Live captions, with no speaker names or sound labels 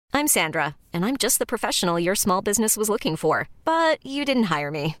I'm Sandra, and I'm just the professional your small business was looking for. But you didn't hire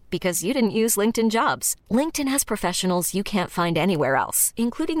me because you didn't use LinkedIn Jobs. LinkedIn has professionals you can't find anywhere else,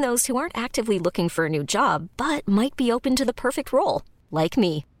 including those who aren't actively looking for a new job, but might be open to the perfect role, like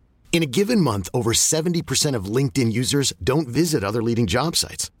me. In a given month, over 70% of LinkedIn users don't visit other leading job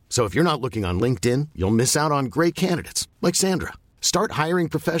sites. So if you're not looking on LinkedIn, you'll miss out on great candidates like Sandra. Start hiring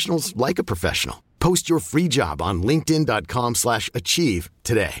professionals like a professional. Post your free job on linkedin.com/achieve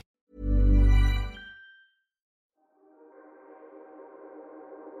today.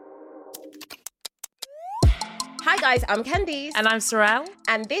 Hi guys, I'm Candice. And I'm Sorrel.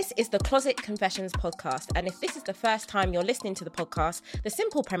 And this is the Closet Confessions podcast. And if this is the first time you're listening to the podcast, the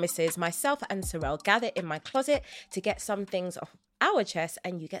simple premise is myself and Sorrel gather in my closet to get some things off our chest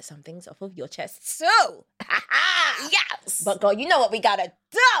and you get some things off of your chest. So, yes. But girl, you know what we gotta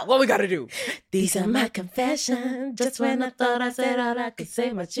do. What we gotta do? These are my confessions. Just when I thought I said all I could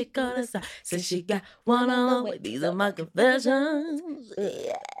say, my chick on the side said she got one on the way. These are my confessions.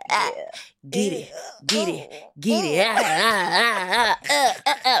 Get it.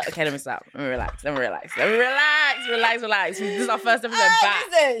 Okay, let me stop. Let me relax. Relax. This is our first episode back.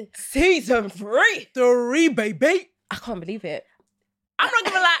 Listen, season 3, baby. I can't believe it. I'm not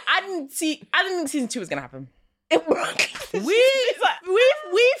gonna lie. I didn't think season 2 was gonna happen. We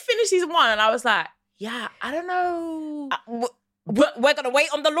finished season 1, and I was like, yeah, I don't know. We're gonna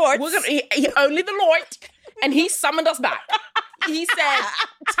wait on the Lord. Only the Lord, and He summoned us back. He said,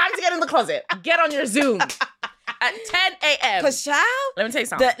 "Time to get in the closet. Get on your Zoom at 10 a.m." Because, child, let me tell you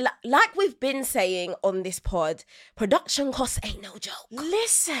something. Like we've been saying on this pod, production costs ain't no joke.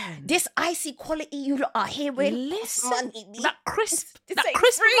 Listen, this icy quality you lot are hearing. Listen, money. that crisp This mic.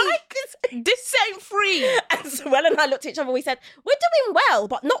 This ain't free. And Sorrel and I looked at each other and we said, we're doing well,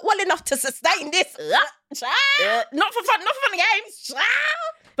 but not well enough to sustain this. Not for fun and games.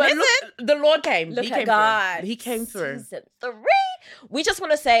 But listen, look, the Lord came. Look He at came God. through. He came through. Season 3. We just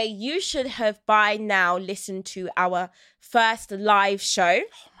want to say you should have by now listened to our first live show.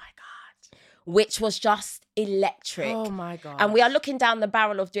 Oh my God. Which was just electric. Oh my God. And we are looking down the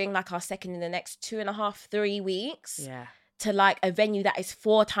barrel of doing like our second in the next 2.5, 3 weeks. Yeah. To like a venue that is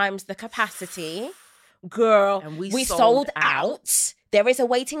 4 times the capacity. Girl, and we sold out. There is a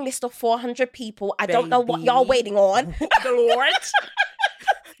waiting list of 400 people. I don't know what y'all waiting on. The Lord.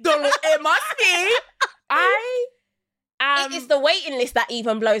 It must be. It is the waiting list that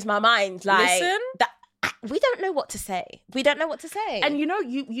even blows my mind. Like, listen, we don't know what to say. And you know,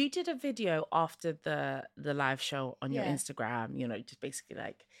 you did a video after the live show on your Instagram. You know, just basically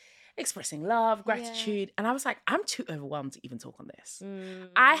like expressing love, gratitude, and I was like, I'm too overwhelmed to even talk on this.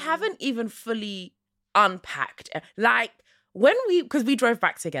 I haven't even fully unpacked. Like because we drove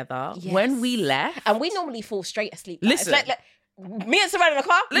back together. Yes. When we left, and we normally fall straight asleep. Listen. Like, me and Savannah in the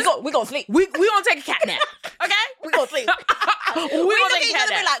car, we gonna sleep. We gonna take a cat nap, okay? We gonna sleep. we gonna take a cat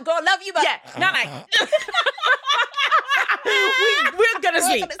nap. Be like, girl, love you, but we're gonna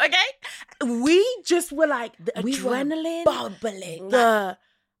sleep, okay? We just were like the adrenaline bubbling. I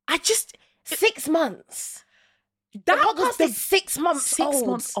just 6 months. That podcast is 6 months 6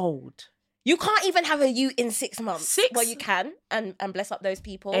 months old. You can't even have a you in 6 months. Well, you can, and bless up those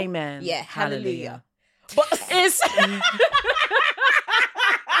people. Amen. Yeah, hallelujah. But it's that's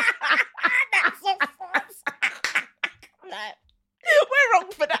so false. We're wrong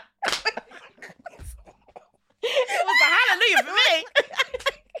for that. It was a hallelujah for me.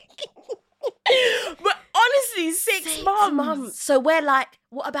 But honestly, 6 months. So we're like,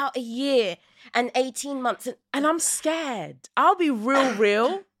 what about a year and 18 months? And I'm scared. I'll be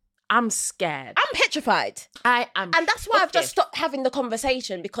real. I'm scared. I'm petrified. I am. And that's why I've just stopped having the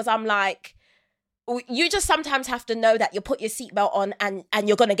conversation, because I'm like, you just sometimes have to know that you put your seatbelt on and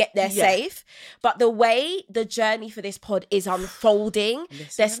you're going to get there safe. But the way the journey for this pod is unfolding,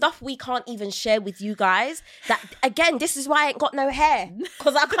 there's stuff we can't even share with you guys. That, again, this is why I ain't got no hair.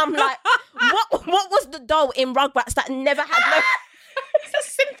 Because I come like, what was the doll in Rugrats that never had no...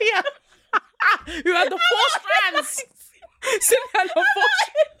 It's Cynthia. Who had the 4 strands. Cynthia had the 4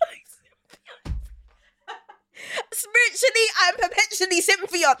 strands. Spiritually, I'm perpetually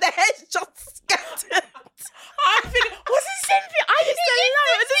Cynthia. The hair's just scattered. Was it Cynthia? I used to know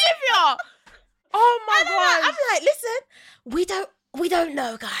it. Was it Cynthia? Oh my God. I'm like, listen, we don't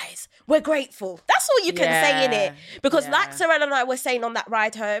know, guys. We're grateful. That's all you can say, innit? Because like Sorrel and I were saying on that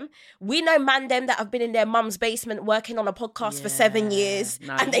ride home, we know man them that have been in their mum's basement working on a podcast for 7 years,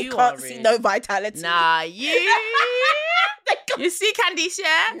 and they can't see no vitality. Nah, you see Candice,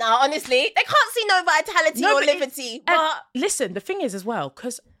 yeah? No, honestly, they can't see no vitality or liberty. But listen, the thing is as well,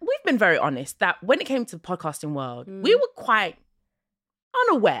 because we've been very honest that when it came to the podcasting world, we were quite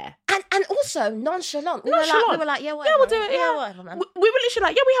unaware. And also nonchalant. We Nonchalant. were like, yeah, Yeah, whatever. we'll do it. Yeah, whatever, man. We were literally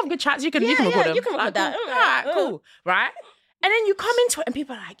like, yeah, we have good chats. You can record them. you can record that. Cool. All right, cool. Right? And then you come into it and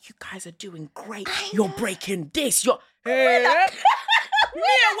people are like, you guys are doing great. You're breaking this. You're... Me,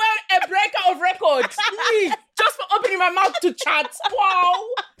 a breaker of records. Me, just for opening my mouth to chat. Wow.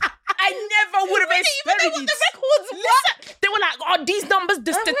 I never would have expected what the records Listen, they were like, oh, these numbers,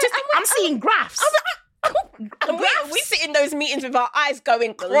 the statistics. I'm seeing graphs. And we sit in those meetings with our eyes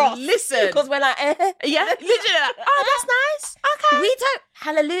going cross. Listen. Because we're like, Yeah, literally like, oh, that's nice. Okay. We don't.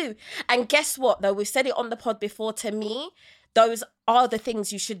 Hallelujah. And guess what, though? We've said it on the pod before. To me, those are the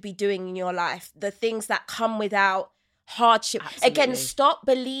things you should be doing in your life. The things that come without hardship. Absolutely. Again, stop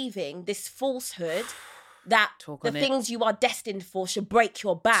believing this falsehood that Talk the on it. things you are destined for should break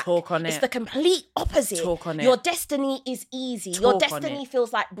your back. Talk on It's it. the complete opposite. Talk on it. Your destiny is easy. Your Talk on destiny it.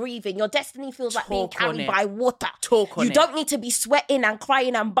 feels like breathing. Your destiny feels like being Talk on carried it. by water. Talk on You it. don't need to be sweating and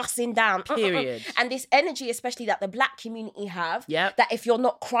crying and busting down. Period. And this energy, especially that the black community have, Yep. that if you're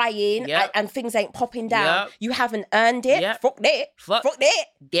not crying Yep. and things ain't popping down, Yep. you haven't earned it. Yep. Fuck that. Fuck. Fuck that.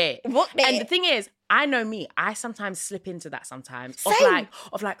 Yeah. Fuck that. And the thing is, I know me. I sometimes slip into that sometimes. Same.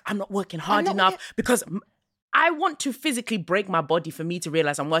 Of like, I'm not working hard not enough working- because I want to physically break my body for me to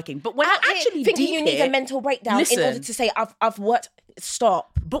realize I'm working. But when I actually thinking deep you need it, a mental breakdown in listen. order to say I've worked.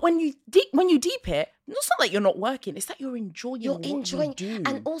 Stop. But when you deep it, it's not that you're not working. It's that you're enjoying. You're what enjoying, you do.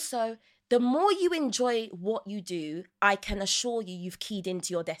 and also the more you enjoy what you do, I can assure you, you've keyed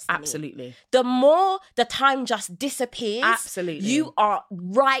into your destiny. Absolutely. The more the time just disappears, Absolutely. you are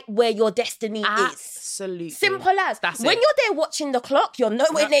right where your destiny is. Absolutely. Simple as. That's when it. you're there watching the clock, you're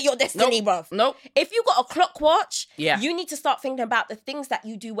nowhere near your destiny, Nope. bruv. Nope. If you got a clock watch, Yeah. you need to start thinking about the things that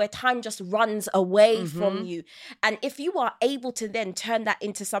you do where time just runs away Mm-hmm. from you. And if you are able to then turn that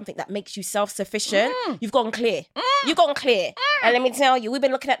into something that makes you self-sufficient, you've gone clear. You've gone clear. And let me tell you, we've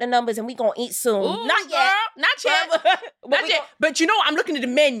been looking at the numbers and we're going to eat soon. Ooh, Not yet. girl, not yet. But Not we yet. gon- But you know what? I'm looking at the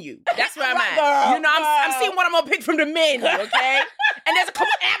menu. That's where I'm Right, at. girl, You know, I'm girl. seeing what I'm gonna pick from the menu, okay? And there's a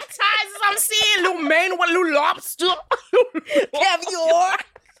couple appetizers I'm seeing. Little main one, little lobster. Caviar.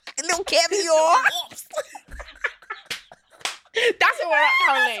 A little caviar. That's where we're at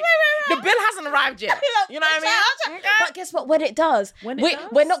currently. The bill hasn't arrived yet. You know what I mean? Okay. But guess what? When it does, When it we're,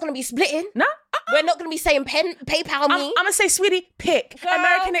 does? we're not going to be splitting. No. We're not going to be saying PayPal me. I'm gonna say, sweetie, pick Girl,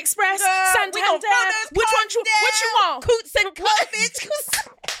 American Express, girl, we Santander. gonna throw those Which one? cards What you down. want? Coots and clovage.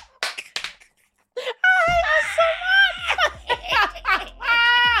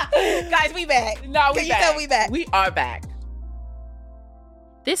 Guys, we back. No, Can you tell we back? We are back.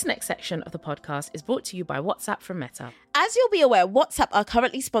 This next section of the podcast is brought to you by WhatsApp from Meta. As you'll be aware, WhatsApp are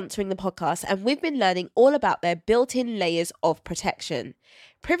currently sponsoring the podcast, and we've been learning all about their built-in layers of protection.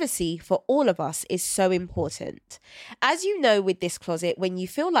 Privacy for all of us is so important. As you know, with this closet, when you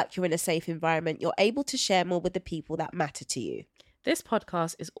feel like you're in a safe environment, you're able to share more with the people that matter to you. This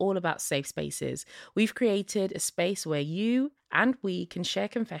podcast is all about safe spaces. We've created a space where you and we can share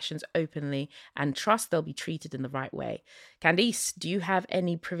confessions openly and trust they'll be treated in the right way. Candice, do you have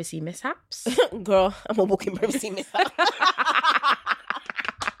any privacy mishaps? Girl, I'm a walking privacy mishap.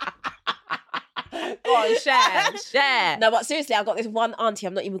 Go on, share. No, but seriously, I've got this one auntie,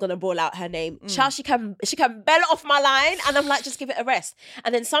 I'm not even going to bawl out her name. Child, she can bell off my line, and I'm like, just give it a rest.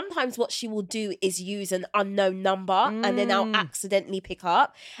 And then sometimes what she will do is use an unknown number, and then I'll accidentally pick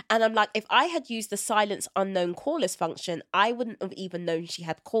up. And I'm like, if I had used the silence unknown callers function, I wouldn't have even known she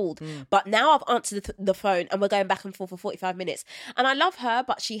had called. But now I've answered the phone, and we're going back and forth for 45 minutes. And I love her,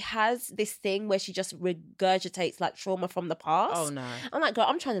 but she has this thing where she just regurgitates like trauma from the past. Oh, no. I'm like, girl,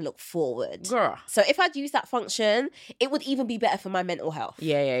 I'm trying to look forward. Girl. So if I'd use that function, it would even be better for my mental health.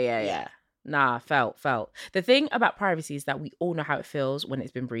 Yeah. Nah, felt. The thing about privacy is that we all know how it feels when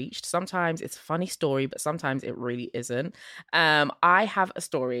it's been breached. Sometimes it's a funny story, but sometimes it really isn't. I have a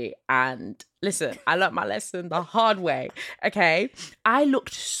story, and listen, I learned my lesson the hard way, okay? I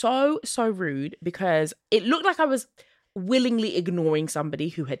looked so rude because it looked like I was willingly ignoring somebody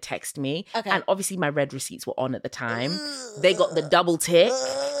who had texted me. Okay. And obviously my red receipts were on at the time. They got the double tick.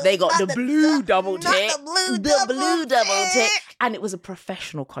 They got the blue double tick. The blue double tick. And it was a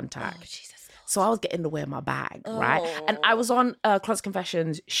professional contact. Oh, Jesus. So I was getting to wear my bag, right? And I was on Closet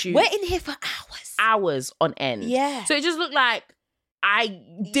Confessions shoot We're in here for hours on end. Yeah. So it just looked like I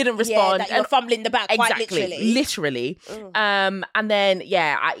didn't Yeah, respond. that you're fumbling the back quite literally. And then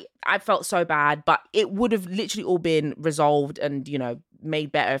I felt so bad, but it would have literally all been resolved and, you know,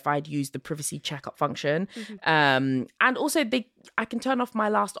 made better if I'd used the privacy checkup function. And also I can turn off my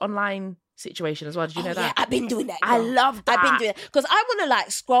last online situation as well. Did you know that? Yeah, I've been doing that. I girl. love that. I've been doing it because I want to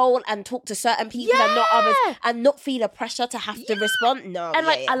like scroll and talk to certain people and not others, and not feel a pressure to have to respond. No, And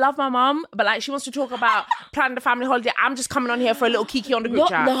I love my mum, but like she wants to talk about planning the family holiday. I'm just coming on here for a little kiki on the group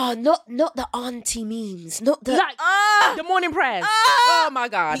chat. not the auntie memes, not the Like the morning prayers. Oh my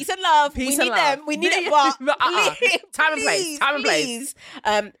God. Peace and love. Peace we and need love. them. We need it. But Time and place. Time and place.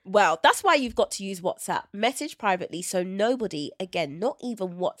 Well, that's why you've got to use WhatsApp. Message privately so nobody, again, not even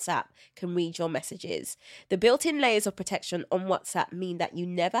WhatsApp, can read your messages. The built-in layers of protection on WhatsApp mean that you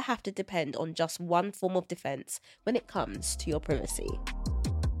never have to depend on just one form of defense when it comes to your privacy.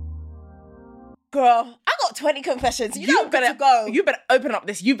 Girl, I got 20 confessions. You better go. You better open up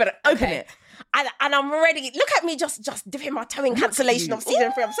this. You better open it. And I'm ready. Look at me just dipping my toe in cancellation of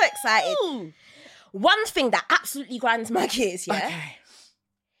season 3. I'm so excited. Ooh. One thing that absolutely grinds my gears,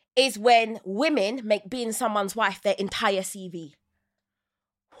 is when women make being someone's wife their entire CV.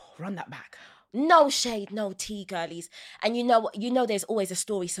 Run that back. No shade, no tea, girlies. And you know there's always a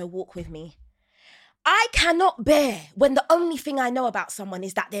story, so walk with me. I cannot bear when the only thing I know about someone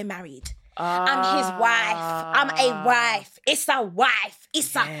is that they're married. I'm his wife. I'm a wife. It's a wife.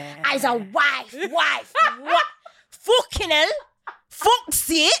 It's a wife. What? Fucking hell. Fuck's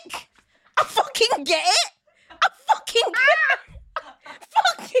sake. I fucking get it. I fucking get it.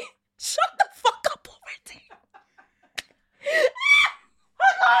 Fucking shut the fuck up already.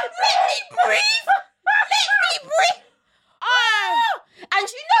 Let me breathe. And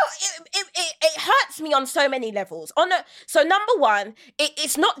you know, it hurts me on so many levels. So number one,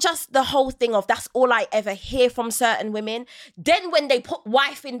 it's not just the whole thing of that's all I ever hear from certain women. Then when they put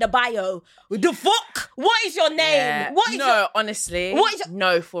wife in the bio, the fuck? What is your name? Yeah. What is Honestly. What is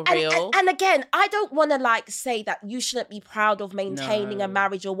no, for real. And again, I don't want to like say that you shouldn't be proud of maintaining a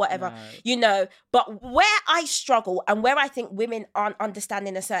marriage or whatever, you know, but where I struggle and where I think women aren't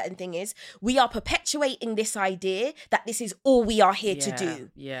understanding a certain thing is we are perpetuating this idea that this is all we are here to do.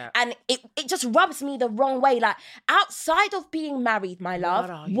 Yeah. And it just rubs me the wrong way. Like, outside of being married, my love,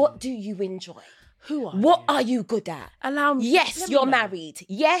 what do you enjoy? What are you good at? Allow me. Yes, you're married.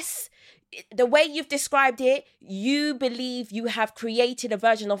 Yes, the way you've described it, you believe you have created a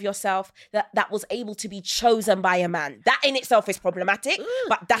version of yourself that was able to be chosen by a man. That in itself is problematic,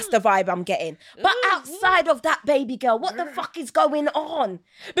 but that's the vibe I'm getting. But outside of that, baby girl, what the fuck is going on?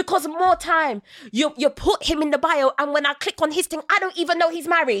 Because more time, you put him in the bio, and when I click on his thing, I don't even know he's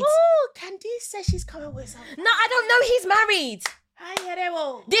married. Oh, Candice says she's coming with something. No, I don't know he's married.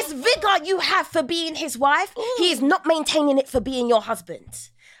 This vigor you have for being his wife, he is not maintaining it for being your husband.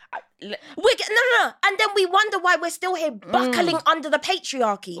 No. And then we wonder why we're still here buckling under the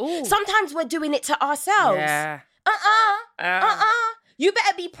patriarchy. Sometimes we're doing it to ourselves. Yeah. You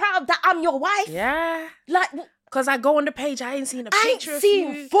better be proud that I'm your wife. Yeah. Like, because I go on the page, I ain't seen a picture of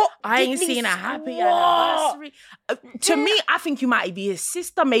you. I ain't seen a happy anniversary. To me, I think you might be his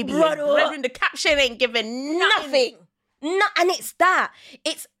sister, maybe his brethren. The caption ain't giving nothing. No, and it's that.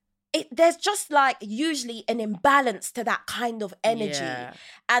 There's just like usually an imbalance to that kind of energy. Yeah.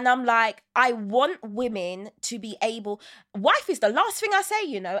 And I'm like, I want women to be able, wife is the last thing I say,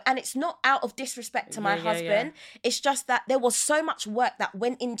 you know, and it's not out of disrespect to my husband. Yeah. It's just that there was so much work that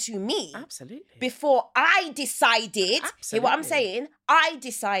went into me. Absolutely. Before I decided, hear what I'm saying? I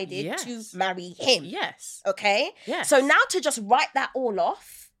decided to marry him. Yes. Okay? Yes. So now to just write that all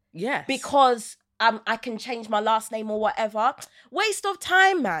off. Yes. Because I can change my last name or whatever. Waste of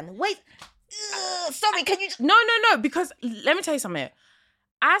time, man. Sorry, can you... No, because let me tell you something.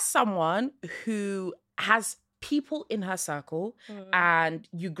 As someone who has people in her circle and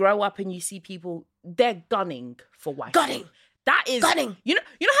you grow up and you see people, they're gunning for wife. Gunning. That is... Gunning. You know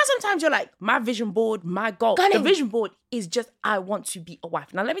how sometimes you're like, my vision board, my goal. Gunning. The vision board is just, I want to be a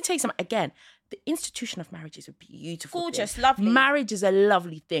wife. Now, let me tell you something. Again, the institution of marriage is a beautiful gorgeous thing. Lovely. Marriage is a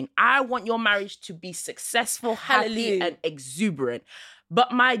lovely thing. I want your marriage to be successful, happy, and exuberant.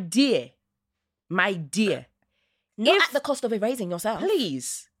 But my dear, not at the cost of erasing yourself.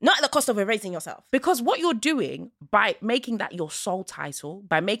 Please. Not at the cost of erasing yourself. Because what you're doing by making that your sole title,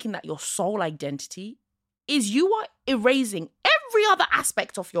 by making that your sole identity, is you are erasing every other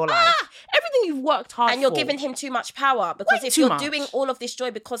aspect of your life. Everything you've worked hard for. And you're giving him too much power. Because if you're doing all of this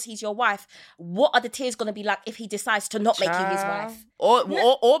joy because he's your wife, what are the tears going to be like if he decides to not make you his wife?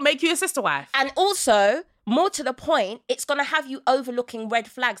 Or make you a sister wife. And also, more to the point, it's going to have you overlooking red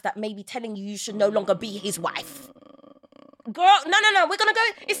flags that may be telling you should no longer be his wife. Girl, no, we're going to go,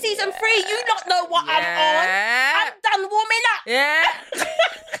 it's season 3, you not know what I'm on. I'm done warming up. Yeah.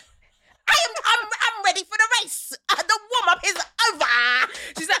 I'm ready for the race. The warm-up is over.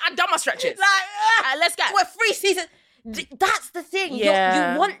 She's like, I've done my stretches. Like, let's go. We're 3 seasons. That's the thing.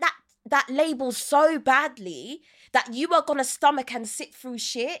 Yeah. You want that label so badly that you are going to stomach and sit through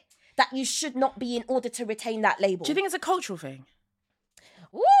shit that you should not be in order to retain that label. Do you think it's a cultural thing?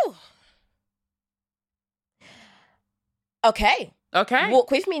 Ooh. Okay. Walk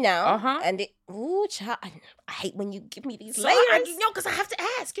with me now. Uh-huh. And I hate when you give me these So layers. because I have to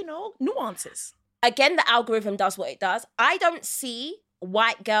ask, nuances. Again, the algorithm does what it does. I don't see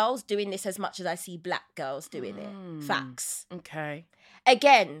white girls doing this as much as I see black girls doing it. Facts. Okay.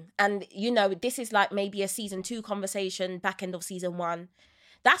 Again, and this is like maybe a season 2 conversation, back end of season 1.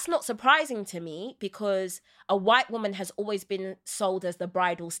 That's not surprising to me because a white woman has always been sold as the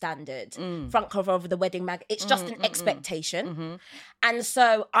bridal standard, front cover of the wedding mag. It's just an expectation. Mm-hmm. And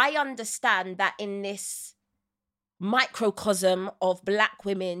so I understand that in this microcosm of black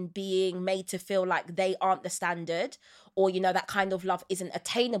women being made to feel like they aren't the standard, or, that kind of love isn't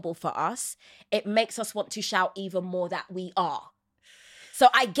attainable for us, it makes us want to shout even more that we are. So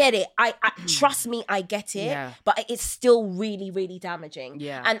I get it. I trust me, I get it. Yeah. But it's still really, really damaging.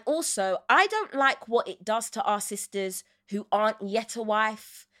 Yeah. And also, I don't like what it does to our sisters who aren't yet a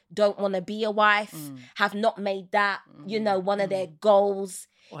wife, don't want to be a wife, have not made that, one of their goals.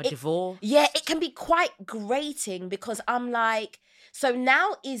 Or divorce. Yeah, it can be quite grating because I'm like, so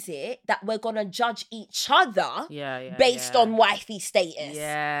now is it that we're going to judge each other based on wifey status?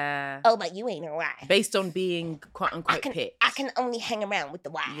 Yeah. Oh, but you ain't a wife. Based on being quote unquote picked. I can only hang around with the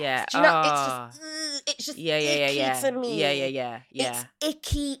wife. Yeah. Do you know, it's just icky to me. Yeah. It's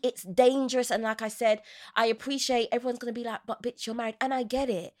icky, it's dangerous. And like I said, I appreciate everyone's going to be like, but bitch, you're married. And I get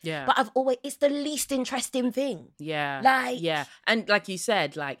it. Yeah. But it's the least interesting thing. Yeah. Yeah. And like you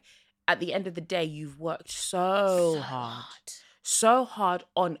said, like at the end of the day, you've worked so hard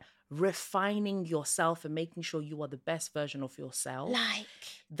on refining yourself and making sure you are the best version of yourself. Like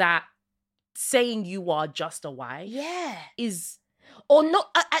that saying you are just a wife is or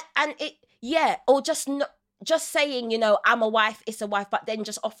not or just saying, I'm a wife, it's a wife, but then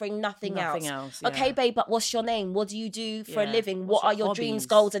just offering nothing else. Okay, babe, but what's your name? What do you do for a living? What are your dreams,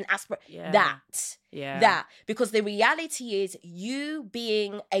 goals, and aspirations? That. Because the reality is you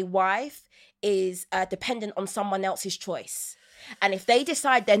being a wife is dependent on someone else's choice. And if they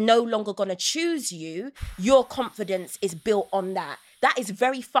decide they're no longer going to choose you, your confidence is built on that. That is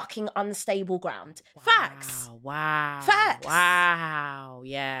very fucking unstable ground. Facts. Wow. Facts. Wow.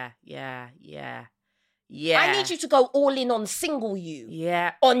 Yeah. I need you to go all in on single you.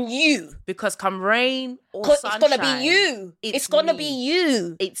 Yeah. On you. Because come rain or sunshine. It's going to be you. It's going to be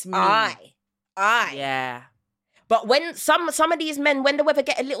you. It's me. I. Yeah. But when some of these men, when the weather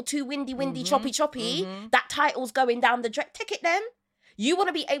get a little too windy, choppy, that title's going down the take it then. You want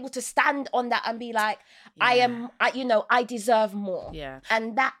to be able to stand on that and be like, I deserve more. Yeah.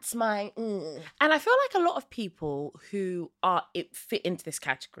 And that's my... And I feel like a lot of people who fit into this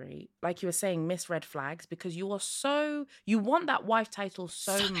category, like you were saying, miss red flags because you want that wife title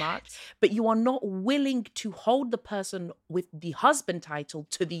so much, but you are not willing to hold the person with the husband title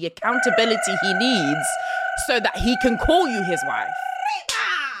to the accountability he needs so that he can call you his wife.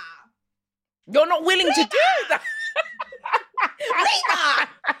 You're not willing to do that.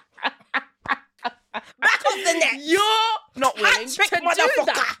 Back off the net. You're not willing to do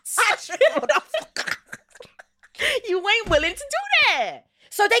that. Motherfucker. You ain't willing to do that.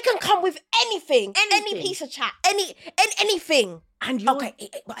 So they can come with anything. Any piece of chat, anything. And you're... Okay,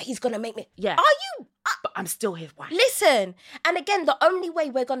 but he's going to make me... Yeah. Are you... But I'm still his wife. Listen, and again, the only way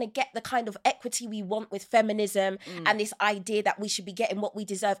we're going to get the kind of equity we want with feminism and this idea that we should be getting what we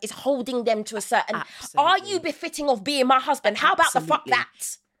deserve is holding them to a certain... Absolutely. Are you befitting of being my husband? How about the fuck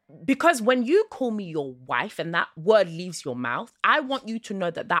that? Because when you call me your wife and that word leaves your mouth, I want you to know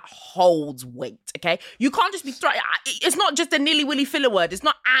that holds weight, okay? You can't just be throwing... It's not just a nilly-willy filler word. It's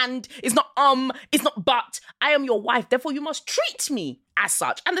not and, it's not it's not but. I am your wife. Therefore, you must treat me as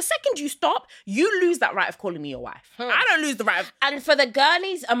such. And the second you stop, you lose that right of calling me your wife. I don't lose the right of... And for the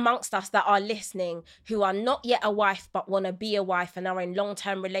girlies amongst us that are listening who are not yet a wife but want to be a wife and are in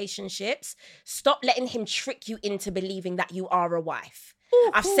long-term relationships, stop letting him trick you into believing that you are a wife.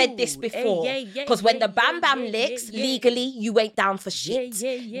 I've said this before. Because when the bam licks, legally, you ain't down for shit.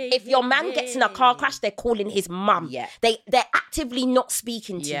 If your man gets in a car crash, they're calling his mum. They're actively not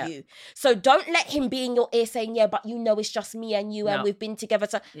speaking to you. So don't let him be in your ear saying, but it's just me and you and we've been together.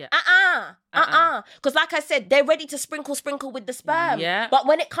 So, Because like I said, they're ready to sprinkle with the sperm. But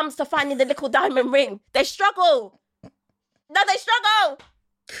when it comes to finding the little diamond ring, they struggle. No, they struggle.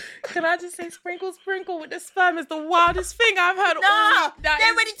 Can I just say sprinkle with the sperm is the wildest thing I've heard. No,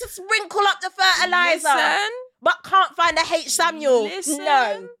 they're ready to sprinkle up the fertilizer. But can't find a H. Samuel.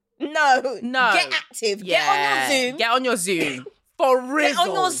 No. Get active. Get on your Zoom. For real. Get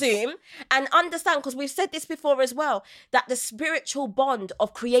on your Zoom and understand, because we've said this before as well, that the spiritual bond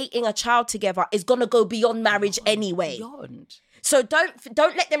of creating a child together is going to go beyond marriage anyway. Beyond. So don't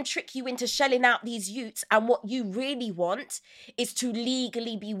let them trick you into shelling out these youths, and what you really want is to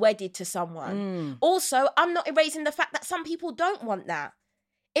legally be wedded to someone. Also, I'm not erasing the fact that some people don't want that.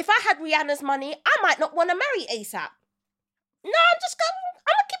 If I had Rihanna's money, I might not want to marry ASAP. No, I'm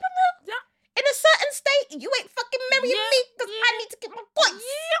gonna keep it real. Yeah. In a certain state, you ain't fucking marrying me because I need to get my coins.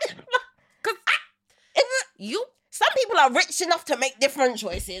 Because some people are rich enough to make different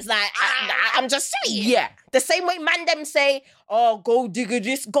choices. Like, I'm just saying. Yeah. The same way man them say, oh, gold digger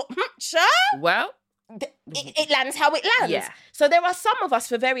this, sure. Well, it lands how it lands. Yeah. So there are some of us,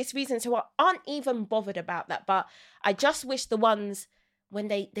 for various reasons, who aren't even bothered about that. But I just wish the ones, when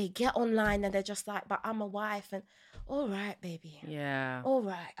they get online and they're just like, but I'm a wife, and all right, baby. Yeah. All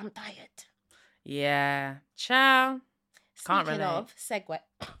right, I'm tired. Yeah. Ciao. Can't Speaking relate. of, segue.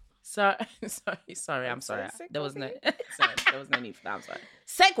 Sorry. I'm sorry. There was no need for that. I'm sorry.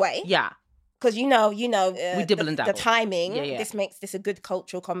 Segue. Yeah. Because you know, we dibble and dabble. The timing. Yeah. This makes this a good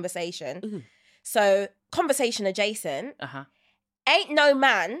cultural conversation. Ooh. So, conversation adjacent. Ain't no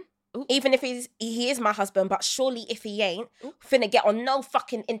man, even if he is my husband, but surely if he ain't, finna get on no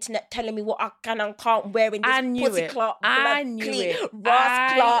fucking internet telling me what I can and can't wear in this pussy clot,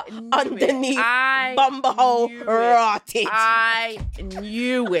 Ross clot underneath bumblehole rotted. I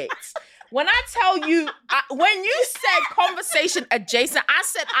knew it. When I tell you, when you said conversation adjacent, I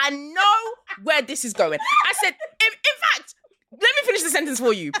said, I know where this is going. I said, in fact, let me finish the sentence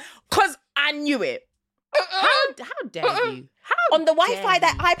for you, because I knew it. How dare you? On the Wi-Fi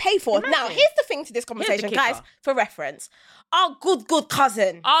that I pay for. Imagine. Now, here's the thing to this conversation, guys, for reference. Our good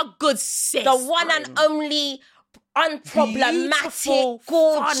cousin. Our good sis. The one and only unproblematic, beautiful,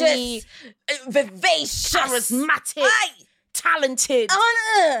 gorgeous, funny, vivacious, charismatic, talented.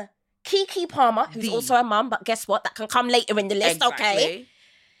 Keke Palmer, who's also a mum, but guess what? That can come later in the list, okay?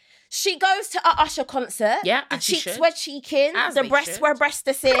 She goes to a Usher concert. Yeah, the cheeks were cheeking, the breasts were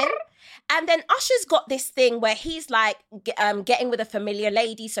breasticing. And then Usher's got this thing where he's like getting with a familiar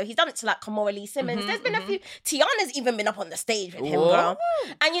lady. So he's done it to like Kamora Lee Simmons. There's been a few. Tiana's even been up on the stage with him, girl.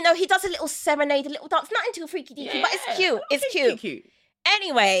 And he does a little serenade, a little dance. Nothing too freaky deaky, but it's cute. It's cute.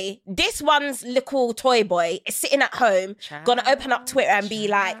 Anyway, this one's little toy boy is sitting at home, gonna open up Twitter and be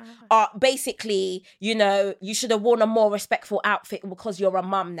like, basically, you should have worn a more respectful outfit because you're a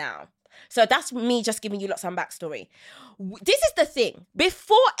mum now. So that's me just giving you lots of backstory. This is the thing.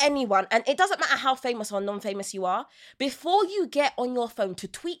 Before anyone, and it doesn't matter how famous or non-famous you are, before you get on your phone to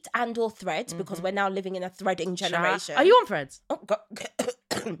tweet and or threads, because we're now living in a threading generation. Are you on Threads? Oh, God.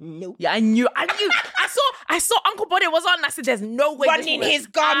 No. Yeah, I knew. I saw Uncle Body was on. And I said, "There's no way." Running his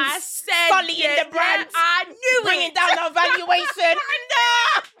gums, sullying the brand. I knew bringing down our valuation.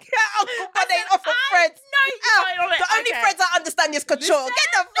 No, Uncle Body off of Threads. No, the only Threads I understand is Couture.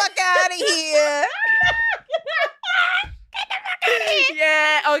 Get the fuck out of here.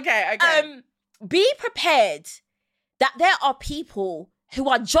 Yeah. Okay. Be prepared that there are people who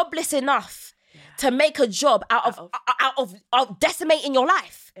are jobless enough to make a job out of decimating your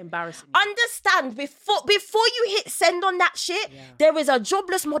life. Embarrassing. Understand, before you hit send on that shit, there is a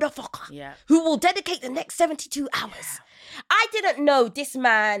jobless motherfucker who will dedicate the next 72 hours. I didn't know this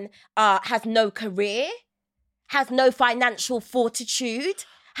man has no career, has no financial fortitude,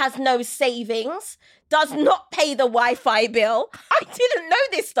 has no savings, does not pay the Wi-Fi bill. I didn't know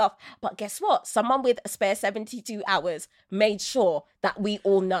this stuff. But guess what? Someone with a spare 72 hours made sure that we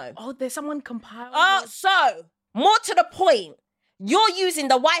all know. Oh, there's someone compiled. So, more to the point, you're using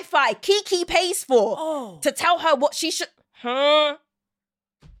the Wi-Fi Keke pays for to tell her what she should... See,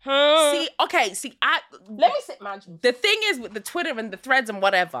 let me sit, man. The thing is with the Twitter and the Threads and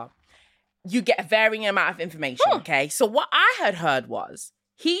whatever, you get a varying amount of information, okay? So what I had heard was,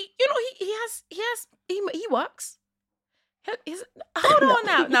 he works. Hold on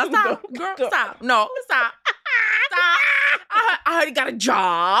now. Now stop. Girl, stop. No, stop. Stop. I heard he got a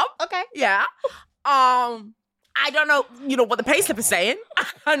job. Okay. Yeah. I don't know, what the payslip is saying. I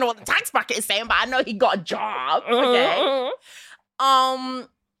don't know what the tax bracket is saying, but I know he got a job. Okay.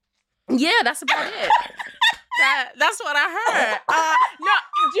 Yeah, that's about it. That's what I heard. No,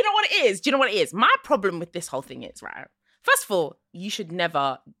 do you know what it is? My problem with this whole thing is, right? First of all, you should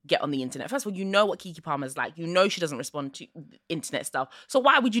never get on the internet. First of all, you know what Keke Palmer's like. You know she doesn't respond to internet stuff. So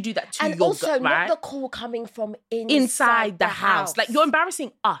why would you do that to and your also, gut, right? not the call coming from inside the house. Like, you're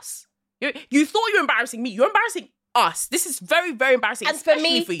embarrassing us. You thought you were embarrassing me. You're embarrassing us. This is very, very embarrassing. And for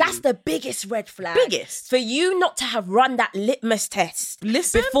me, for that's the biggest red flag. Biggest. For you not to have run that litmus test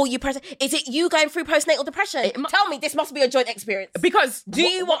before you press. Is it you going through postnatal depression? Tell me, this must be a joint experience. Because do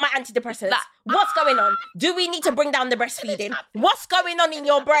you want my antidepressants? What's going on? Do we need to bring down the breastfeeding? What's going on in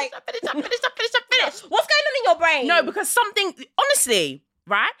your brain? Finish. What's going on in your brain? No, because something, honestly,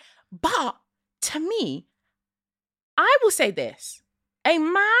 right? But to me, I will say this. A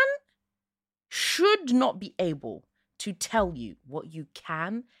man should not be able to tell you what you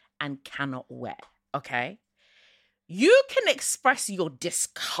can and cannot wear, okay? You can express your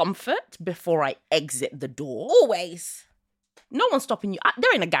discomfort before I exit the door. Always. No one's stopping you.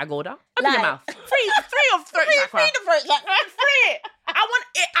 They're in a gag order. Open your mouth. Free of throat chakra. Free the throat chakra. Free it. I want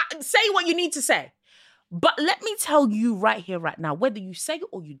it. Say what you need to say. But let me tell you right here, right now, whether you say it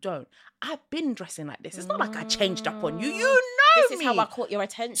or you don't, I've been dressing like this. It's not like I changed up on you. You know this me. This is how I caught your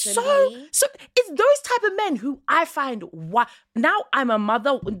attention. So it's those type of men who I find, now I'm a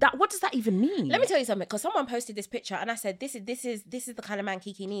mother. What does that even mean? Let me tell you something, because someone posted this picture and I said, this is the kind of man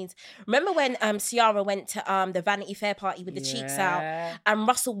Kiki needs. Remember when Ciara went to the Vanity Fair party with the cheeks out, and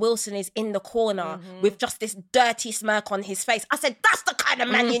Russell Wilson is in the corner with just this dirty smirk on his face? I said, that's the kind of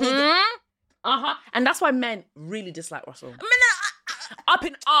man you need. And that's why men really dislike Russell. Up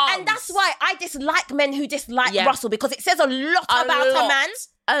in arms. And that's why I dislike men who dislike Russell, because it says a lot about a man.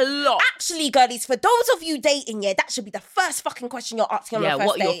 A lot. Actually, girlies, for those of you dating, that should be the first fucking question you're asking on your first date.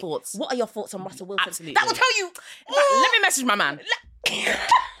 What are your thoughts? What are your thoughts on Russell Wilson? Absolutely. That will tell you. Let me message my man. Give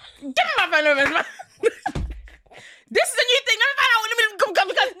me my phone number. This is a new thing. Let me find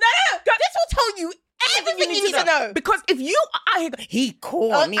out. No. This will tell you everything you need to know. Because if you are here, he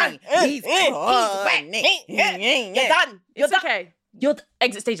corny. He's corny. You're done. It's okay. You're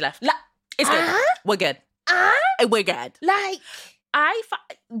exit stage left. It's good. We're good. We're good. Like,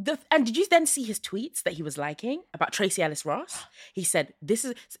 and did you then see his tweets that he was liking about Tracy Ellis Ross? He said,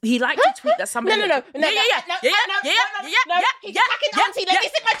 he liked a tweet that somebody... No. He's fucking auntie. Let me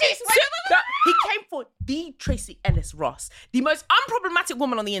sip my juice. He came for the Tracy Ellis Ross, the most unproblematic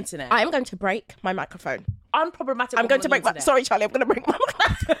woman on the internet. I am going to break my microphone. Unproblematic I'm going to break my... Sorry, Charlie, I'm going to break my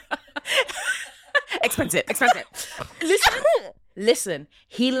microphone. Expensive. Listen.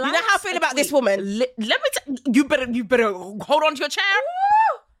 He likes... You know how I feel about this woman? Let me you better hold on to your chair.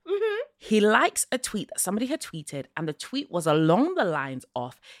 Mm-hmm. He likes a tweet that somebody had tweeted, and the tweet was along the lines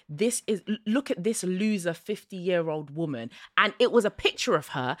of, look at this loser 50-year-old woman. And it was a picture of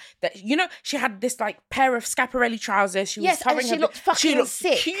her that, she had this like pair of Schiaparelli trousers. She was covering and she looked fucking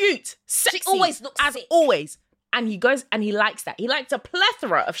sick. Cute, sexy. She always looks as sick. Always. And he goes and he likes that. He likes a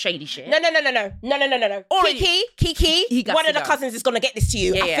plethora of shady shit. No. Already. Kiki, one of the cousins is going to get this to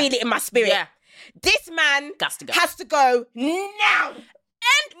you. I feel it in my spirit. Yeah. This man has to go now.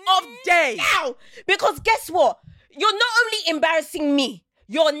 End of day. Now. Because guess what? You're not only embarrassing me,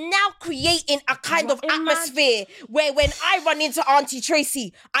 you're now creating a kind of atmosphere where when I run into Auntie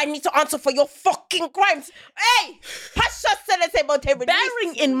Tracy, I need to answer for your fucking crimes. Hey!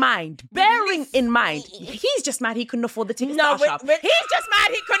 Bearing in mind, he's just mad he couldn't afford the tickets to Usher. He's just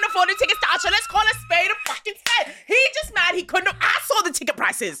mad he couldn't afford the tickets to Usher. Let's call a spade a fucking spade. He's just mad he couldn't... I saw the ticket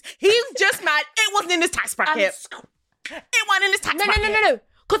prices. He's just mad it wasn't in his tax bracket. It wasn't in his tax bracket. No.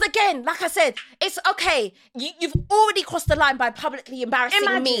 Because again, like I said, it's okay. You've already crossed the line by publicly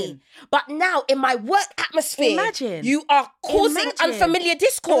embarrassing me. But now, in my work atmosphere, you are causing unfamiliar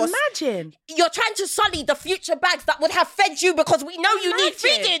discourse. Imagine. You're trying to sully the future bags that would have fed you because we know you need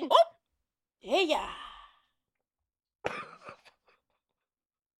feeding. Oh. Yeah.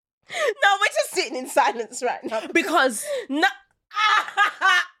 No, we're just sitting in silence right now. Because... No.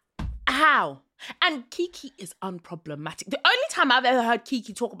 How? And Kiki is unproblematic. The only time I've ever heard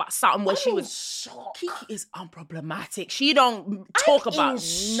Kiki talk about something where she was... shocked. Kiki is unproblematic. She don't talk about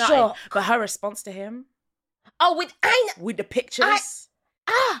nothing. Shock. But her response to him... Oh, with the pictures...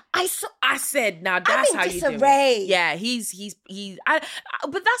 I said, now that's how you do it. Yeah,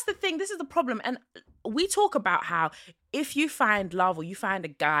 but that's the thing. This is the problem. And we talk about how if you find love or you find a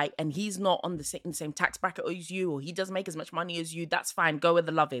guy and he's not on the same tax bracket as you, or he doesn't make as much money as you, that's fine. Go where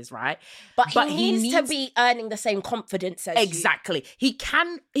the love is, right? But he needs to be earning the same confidence as you. Exactly. He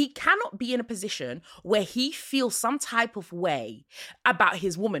cannot be in a position where he feels some type of way about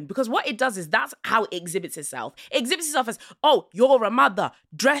his woman, because what it does is that's how it exhibits itself. It exhibits itself as, oh, you're a mother,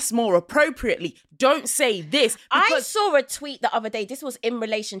 dress more appropriately, don't say this. I saw a tweet the other day. This was in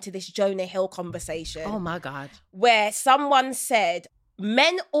relation to this Jonah Hill conversation. Oh my God. Where someone said,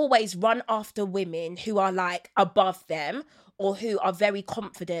 men always run after women who are like above them or who are very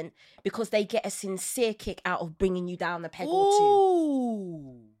confident because they get a sincere kick out of bringing you down a peg or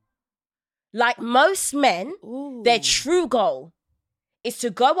two. Like most men, Ooh. their true goal is to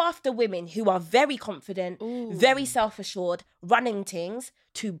go after women who are very confident, very self-assured, running things,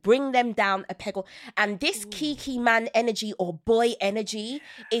 to bring them down a peg. And this Kiki man energy or boy energy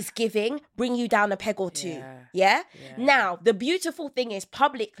is giving, bring you down a peg or two. Yeah? Now, the beautiful thing is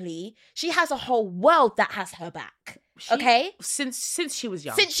publicly, she has a whole world that has her back. Okay? Since she was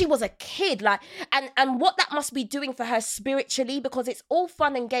young. Since she was a kid, like, and what that must be doing for her spiritually, because it's all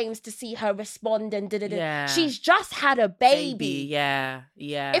fun and games to see her respond and da-da-da. Yeah. She's just had a baby. Yeah.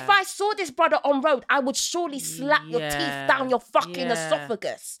 If I saw this brother on road, I would surely slap your teeth down your fucking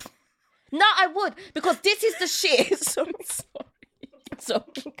esophagus. No, I would, because this is the shit. Sorry,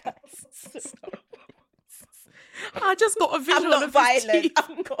 guys. I just got a visual I'm not of violent. his teeth.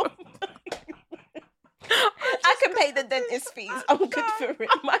 I'm not. I can pay the dentist fees. I'm good for it.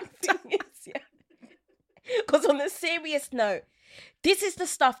 My thing is, because on a serious note, this is the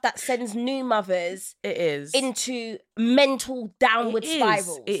stuff that sends new mothers into mental downward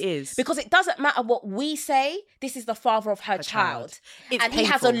spirals. It is. Because it doesn't matter what we say, this is the father of her child. It's and painful. he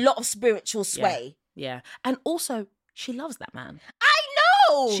has a lot of spiritual sway. Yeah. And also, she loves that man. I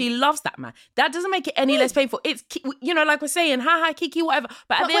know! She loves that man. That doesn't make it any less painful. It's, like we're saying, hi, Kiki, whatever.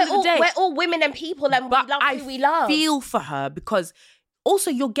 But at the end of the day... We're all women and people, and we love who we love. I feel for her because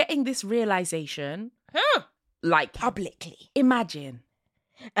also you're getting this realization... Like... Publicly. Imagine.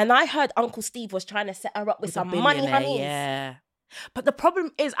 And I heard Uncle Steve was trying to set her up with some money honeys. Yeah. But the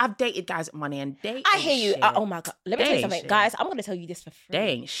problem is I've dated guys with money and I hear you. Oh my God. Let me tell you something. Guys, I'm going to tell you this for free. They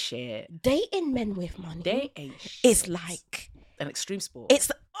ain't shit. Dating men with money. They ain't shit. It's like... an extreme sport.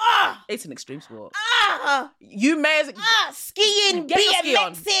 It's an extreme sport. You may as skiing, get your ski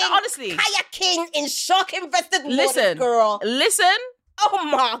on. BMXing, Honestly, kayaking in shark-infested waters, listen, girl. Listen. Oh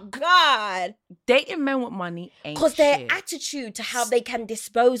my God. Dating men with money ain't because their shit. attitude to how they can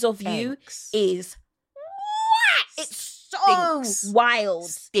dispose of you is what? It's so wild.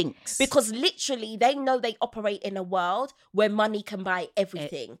 Stinks. Because literally they know they operate in a world where money can buy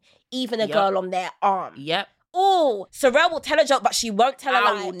everything, even a girl on their arm. Yep. Oh, Sorrel will tell a joke, but she won't tell a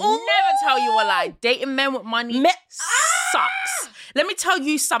lie. I will never tell you a lie. Dating men with money sucks. Let me tell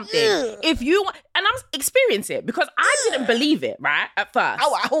you something. If you and I'm experiencing it because I didn't believe it, right? At first.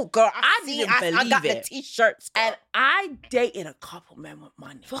 Oh girl, I didn't believe I got it. The t-shirts. Girl. And I dated a couple men with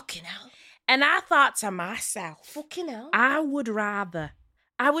money. Fucking hell. And I thought to myself, fucking hell. I would rather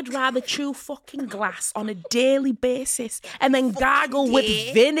chew fucking glass on a daily basis and then gargle with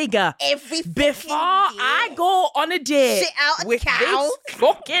vinegar before I go on a date shit out a with cow. this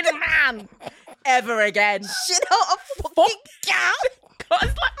fucking man ever again. Shit out a fucking cow. Cause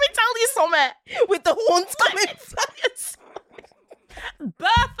let me tell you something. With the horns coming birth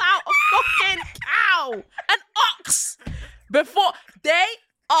out a fucking cow, an ox, before they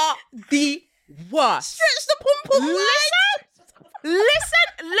are the worst. Stretch the pom-pom.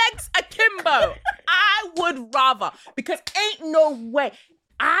 Listen, legs akimbo. I would rather, because ain't no way.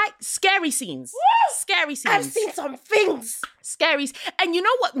 Scary scenes. Woo! Scary scenes. I've seen some things. Scaries. And you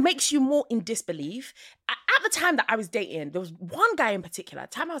know what makes you more in disbelief? At the time that I was dating, there was one guy in particular.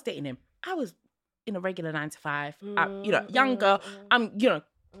 At the time I was dating him, I was in a regular 9 to 5. Younger. I'm,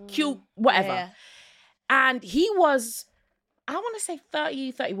 cute, whatever. Yeah. And he was, I want to say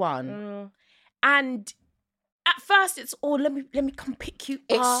 30, 31. And at first, it's let me come pick you up.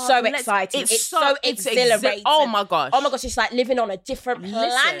 It's so exciting. It's so exhilarating. Oh my gosh. Oh my gosh, it's like living on a different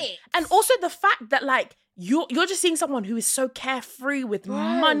planet. And also the fact that like you're just seeing someone who is so carefree with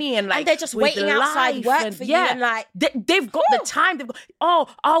money and like and they're just waiting outside work for you and like they've got the time. They've got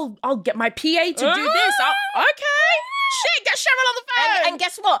I'll get my PA to do this. Okay. Shit, get Cheryl on the phone. And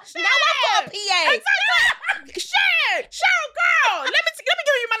guess what? Shit. Now I've got a PA. Exactly. Shit, Cheryl, girl. Let me give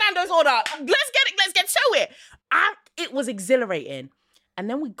you my Nando's order. Let's get to it. It was exhilarating. And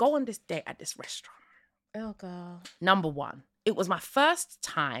then we go on this date at this restaurant. Oh, God. Number one, it was my first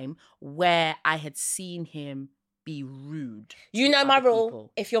time where I had seen him be rude. You know my rule.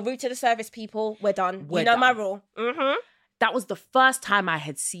 People. If you're rude to the service people, we're done. You know my rule. Mm-hmm. That was the first time I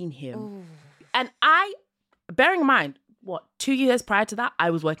had seen him. Ooh. And bearing in mind, 2 years prior to that, I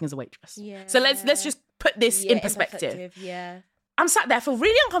was working as a waitress. Yeah. So let's just put this in perspective. Yeah. I'm sat there, I feel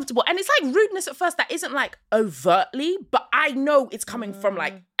really uncomfortable. And it's like rudeness at first that isn't like overtly, but I know it's coming from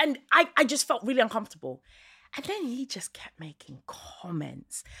like, and I just felt really uncomfortable. And then he just kept making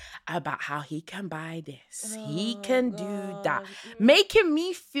comments about how he can buy this. He can do that. Making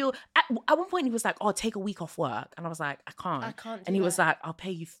me feel, at one point he was like, take a week off work. And I was like, I can't. And he was like, I'll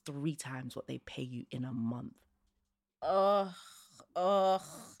pay you 3 times what they pay you in a month. Ugh.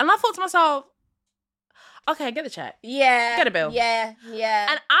 And I thought to myself, Okay, get the check. Yeah. Get a bill. Yeah.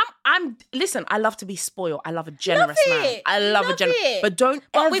 And listen, I love to be spoiled. I love a generous man. I love a generous, but don't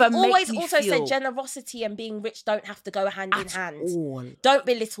But ever we've make always me also feel said generosity and being rich don't have to go hand in at hand. all. Don't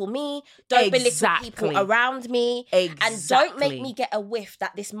belittle me. Don't belittle people around me. And don't make me get a whiff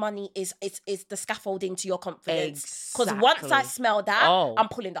that this money is the scaffolding to your confidence. Because once I smell that, I'm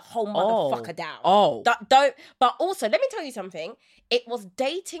pulling the whole motherfucker down. Don't. But also, let me tell you something. It was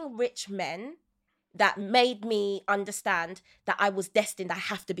dating rich men that made me understand that I was destined. I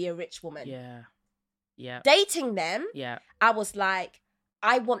have to be a rich woman. Yeah. Dating them. Yeah. I was like,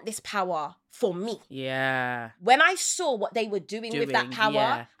 I want this power for me. Yeah. When I saw what they were doing with that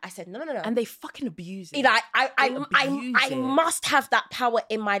power, I said, no. And they fucking abuse it. Like, I must have that power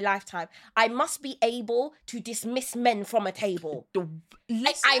in my lifetime. I must be able to dismiss men from a table.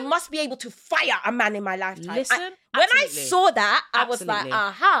 I must be able to fire a man in my lifetime. When I saw that, I was like,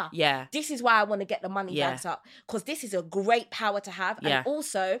 aha. Yeah. This is why I want to get the money bags up. Because this is a great power to have. Yeah. And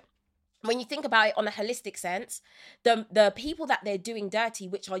also, when you think about it on a holistic sense, the people that they're doing dirty,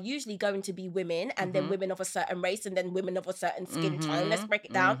 which are usually going to be women, and then women of a certain race, and then women of a certain skin tone, let's break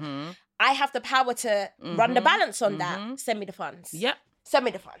it down. I have the power to run the balance on that. Send me the funds. Yep. Send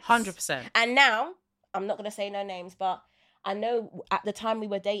me the funds. 100%. And now, I'm not going to say no names, but I know at the time we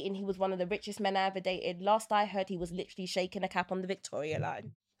were dating, he was one of the richest men I ever dated. Last I heard, he was literally shaking a cap on the Victoria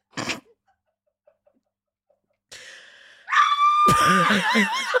line.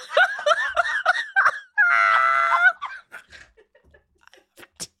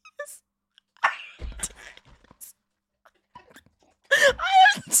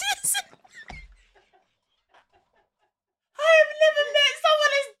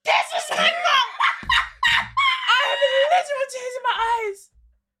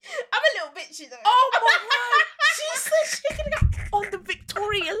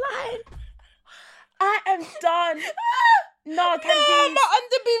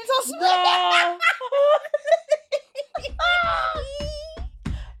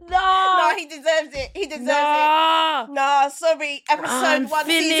 Episode 1,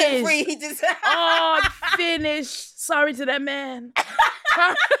 season 3, he deserves. I'm finished. Sorry to that man.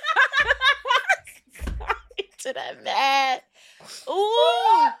 Sorry to that man.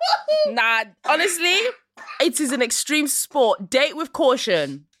 Ooh. Nah, honestly, it is an extreme sport. Date with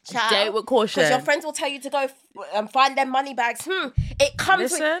caution. Date with caution. Because your friends will tell you to go and find their money bags. It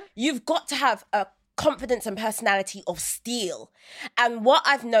comes with... You've got to have a confidence and personality of steel. And what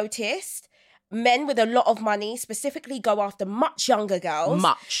I've noticed... Men with a lot of money specifically go after much younger girls.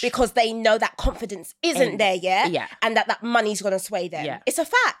 Because they know that confidence isn't there yet. Yeah. And that money's going to sway them. Yeah. It's a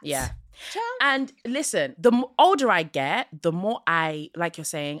fact. Yeah. And listen, the older I get, the more like you're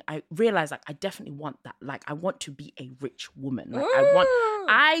saying, I realize like I definitely want that. Like I want to be a rich woman. Like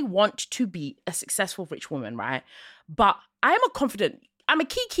I want to be a successful rich woman, right? But I'm a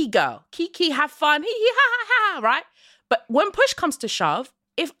kiki girl. Kiki, have fun, ha, right? But when push comes to shove,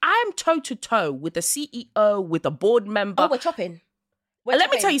 if I'm toe-to-toe with the CEO, with a board member... Oh, we're chopping. Let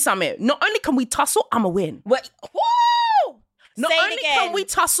me tell you something. Not only can we tussle, I'm a win. Woo! Not only can we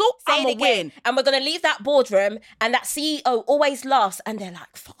tussle, I'm a win. And we're going to leave that boardroom and that CEO always laughs and they're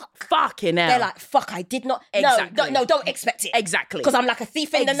like, fuck. Fucking hell. They're like, fuck, I did not... Exactly. No, don't expect it. Exactly. Because I'm like a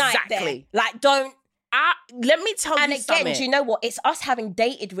thief in the night there. Like, don't... Let me tell you something. And again, do you know what? It's us having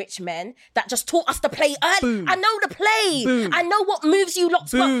dated rich men that just taught us to play early. Boom. I know the play. Boom. I know what moves you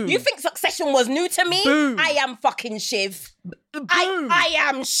lots. You think Succession was new to me? Boom. I am fucking Shiv. I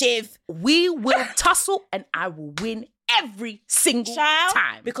am Shiv. We will tussle and I will win every single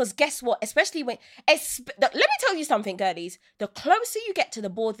time. Because guess what? Especially when... let me tell you something, girlies. The closer you get to the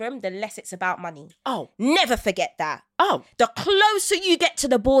boardroom, the less it's about money. Oh. Never forget that. Oh. The closer you get to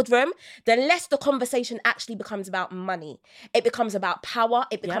the boardroom, the less the conversation actually becomes about money. It becomes about power.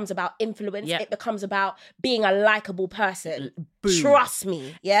 It becomes about influence. It becomes about being a likable person. Boom. Trust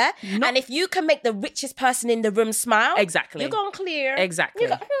me, yeah? And if you can make the richest person in the room smile... Exactly. You're going clear. Exactly.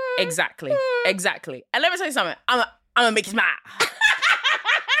 Exactly. Exactly. And let me tell you something. I'm gonna make you smile. I'm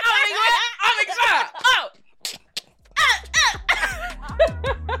gonna make you smile.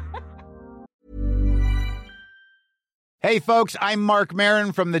 Hey, folks, I'm Mark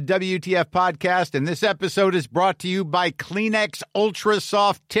Maron from the WTF Podcast, and this episode is brought to you by Kleenex Ultra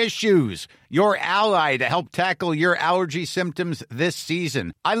Soft Tissues. your ally to help tackle your allergy symptoms this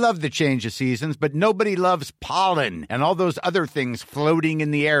season. I love the change of seasons, but nobody loves pollen and all those other things floating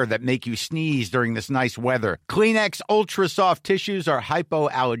in the air that make you sneeze during this nice weather. Kleenex Ultra Soft Tissues are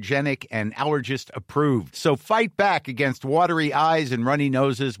hypoallergenic and allergist approved. So fight back against watery eyes and runny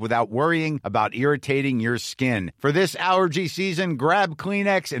noses without worrying about irritating your skin. For this allergy season, grab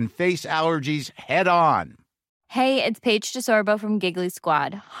Kleenex and face allergies head on. Hey, it's Paige DeSorbo from Giggly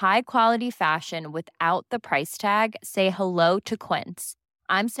Squad. High quality fashion without the price tag. Say hello to Quince.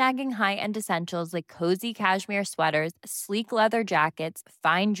 I'm snagging high-end essentials like cozy cashmere sweaters, sleek leather jackets,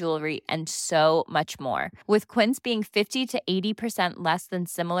 fine jewelry, and so much more. With Quince being 50 to 80% less than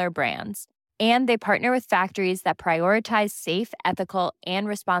similar brands. And they partner with factories that prioritize safe, ethical, and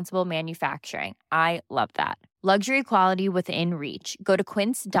responsible manufacturing. I love that. Luxury quality within reach. Go to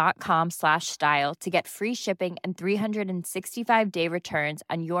quince.com/style to get free shipping and 365-day returns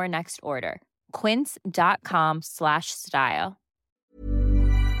on your next order. Quince.com/style.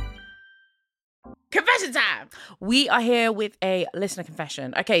 Confession time! We are here with a listener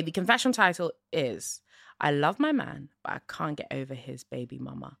confession. Okay, the confession title is, I love my man, but I can't get over his baby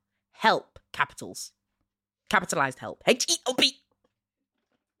mama. Help. Capitals. Capitalized help. H-E-L-P.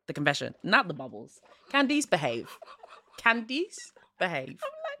 The confession, not the bubbles. Candice, behave. Candice, behave.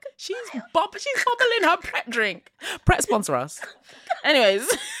 She's bubbling her Pret drink. Pret, sponsor us. Anyways.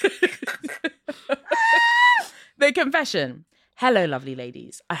 The confession. Hello, lovely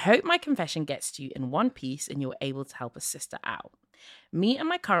ladies. I hope my confession gets to you in one piece and you're able to help a sister out. Me and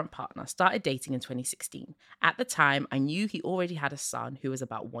my current partner started dating in 2016. At the time, I knew he already had a son who was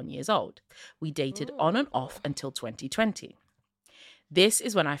about 1 year old. We dated on and off until 2020. This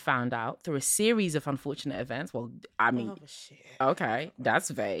is when I found out through a series of unfortunate events. Well, I mean, okay, that's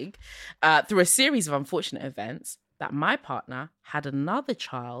vague. Through a series of unfortunate events that my partner had another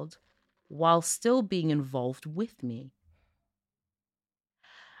child while still being involved with me.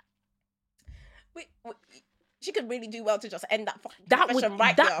 Wait, she could really do well to just end that fucking That confession would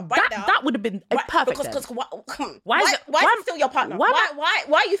right there. that would have been a perfect. Because why is it still your partner? why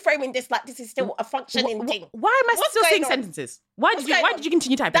Why are you framing this like this is still a functioning thing? Why am I What's still going saying on? sentences? Why did you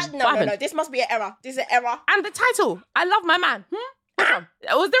continue typing? No. This must be an error. This is an error. And the title, I love my man. Which one?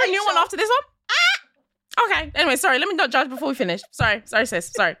 Was there a new one after this one? Okay. Anyway, sorry. Let me not judge before we finish. Sorry,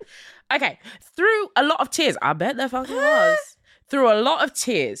 sis. Sorry. Okay. Through a lot of tears, I bet there fucking was. Through a lot of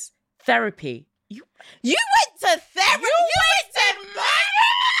tears, therapy. You went to therapy. You went to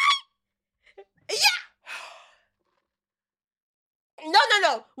yeah.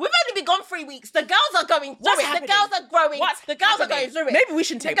 No. We've only been gone 3 weeks. The girls are going through it. Happening? The girls are growing. What's the girls happening? are going through it. Maybe we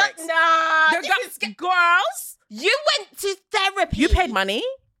shouldn't take breaks. Nah. Girls, You went to therapy. you paid money.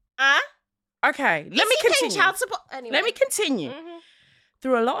 Okay, let me continue. Child support. Anyway. Let me continue. Mm-hmm.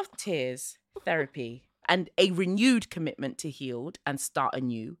 Through a lot of tears, therapy, and a renewed commitment to heal and start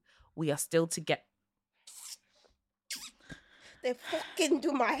anew, we are still together. They fucking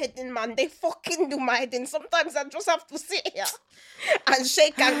do my head in, man. They fucking do my head in. Sometimes I just have to sit here and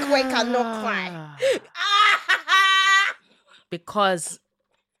shake and quake and not cry. Because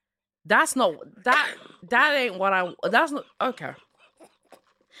that's not, that ain't what that's not, okay.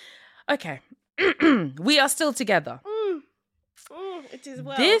 We are still together. It is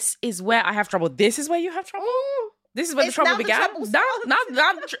well. This is where I have trouble. This is where you have trouble? This is where the trouble began? Now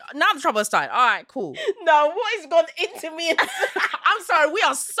the trouble started. All right, cool. No, what has gone into me? I'm sorry, we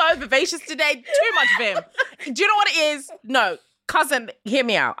are so vivacious today. Too much vim. Do you know what it is? No, cousin, hear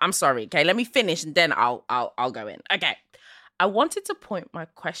me out. I'm sorry. Okay, let me finish and then I'll go in. Okay, I wanted to point my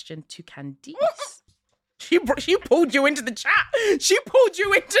question to Candice. She pulled you into the chat. She pulled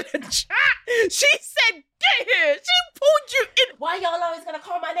you into the chat. She said, "Get here." She pulled you in. Why y'all always gonna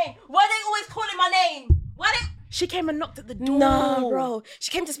call my name? Why they always calling my name? She came and knocked at the door. No, bro.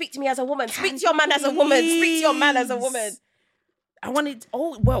 She came to speak to me as a woman. Speak to your man as a woman. Speak to your man as a woman. I wanted.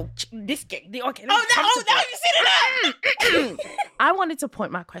 Oh well, this game. Okay. Now you see that. I wanted to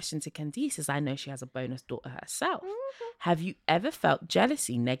point my question to Candice, as I know she has a bonus daughter herself. Mm-hmm. Have you ever felt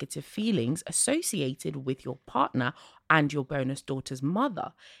jealousy, negative feelings associated with your partner and your bonus daughter's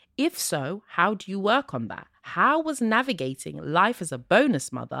mother? If so, how do you work on that? How was navigating life as a bonus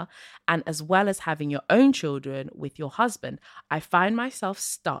mother and as well as having your own children with your husband? I find myself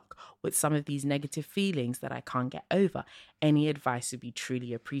stuck with some of these negative feelings that I can't get over. Any advice would be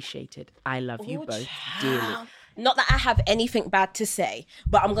truly appreciated. I love you both dearly. Not that I have anything bad to say,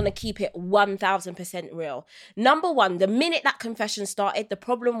 but I'm going to keep it 1000% real. Number one, the minute that confession started, the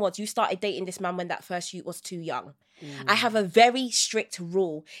problem was you started dating this man when that first shoot was too young. I have a very strict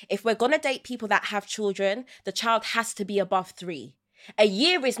rule. If we're going to date people that have children, the child has to be above 3. A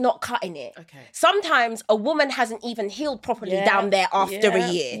year is not cutting it. Okay. Sometimes a woman hasn't even healed properly down there after a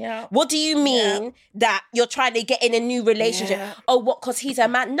year. Yeah. What do you mean that you're trying to get in a new relationship? Yeah. Oh, what, because he's a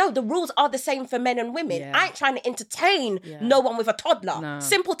man? No, the rules are the same for men and women. Yeah. I ain't trying to entertain no one with a toddler. No.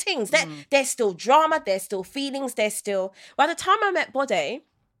 Simple things. There's still drama, there's still feelings, there's still... By the time I met Bode,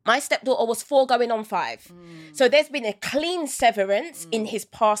 my stepdaughter was 4 going on 5. So there's been a clean severance in his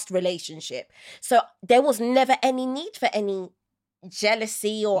past relationship. So there was never any need for any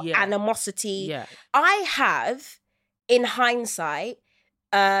jealousy or animosity. Yeah. I have, in hindsight,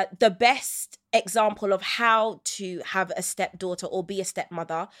 the best example of how to have a stepdaughter or be a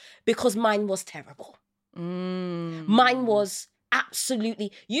stepmother, because mine was terrible. Mine was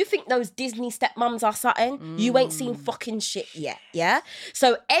absolutely... You think those Disney stepmoms are something? You ain't seen fucking shit yet, yeah?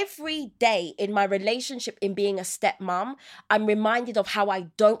 So every day in my relationship in being a stepmom, I'm reminded of how I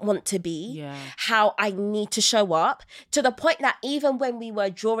don't want to be, how I need to show up, to the point that even when we were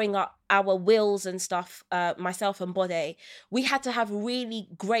drawing up our wills and stuff, myself and Bode, we had to have really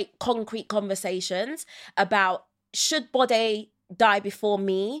great concrete conversations about, should Bode die before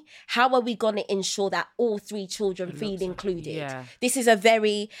me, how are we going to ensure that all 3 children feel included? This is a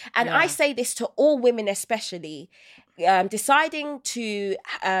very... And I say this to all women especially, deciding to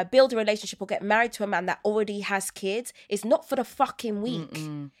build a relationship or get married to a man that already has kids is not for the fucking week.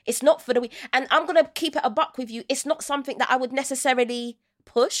 It's not for the week. And I'm going to keep it a buck with you. It's not something that I would necessarily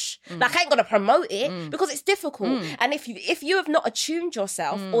push. Like, I ain't gonna promote it because it's difficult. And if you have not attuned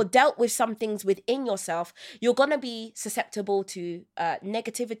yourself or dealt with some things within yourself, you're gonna be susceptible to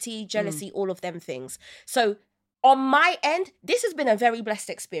negativity, jealousy, all of them things. So on my end, this has been a very blessed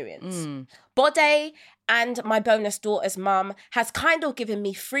experience. Bode and my bonus daughter's mum has kind of given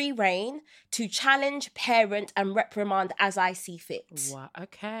me free reign to challenge, parent and reprimand as I see fit. Wow.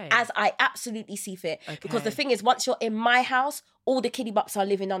 Okay. As I absolutely see fit. Okay. Because the thing is, once you're in my house, all the kiddie bups are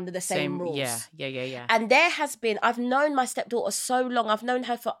living under the same rules. Yeah. And there has been... I've known my stepdaughter so long. I've known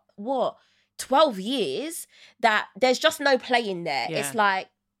her for, 12 years, that there's just no playing there. Yeah. It's like...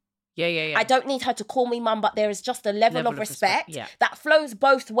 Yeah. I don't need her to call me mum, but there is just a level of respect that flows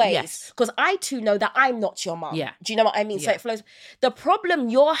both ways. Because I too know that I'm not your mum. Yeah. Do you know what I mean? So it flows. The problem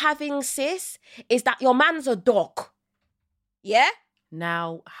you're having, sis, is that your man's a dog. Yeah?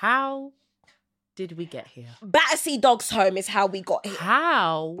 Now, how did we get here? Battersea Dogs Home is how we got here.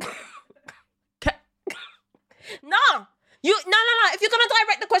 How? No. If you're going to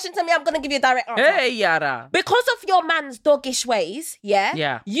direct the question to me, I'm going to give you a direct answer. Hey, Yara. Because of your man's doggish ways,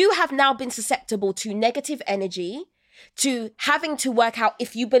 you have now been susceptible to negative energy, to having to work out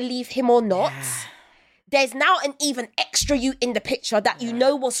if you believe him or not. Yeah. There's now an even extra you in the picture that you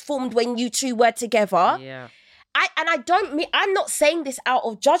know was formed when you two were together. Yeah. I'm not saying this out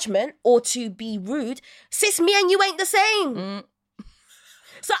of judgment or to be rude. Sis, me and you ain't the same.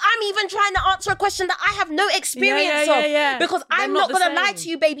 So I'm even trying to answer a question that I have no experience of. Because I'm not going to lie to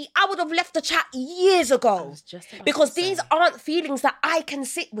you, baby. I would have left the chat years ago. Because these aren't feelings that I can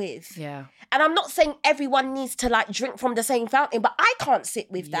sit with. Yeah. And I'm not saying everyone needs to like drink from the same fountain, but I can't sit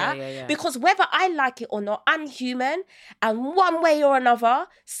with that. Because whether I like it or not, I'm human. And one way or another,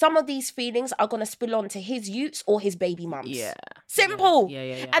 some of these feelings are going to spill on to his youths or his baby mums. Yeah. Simple.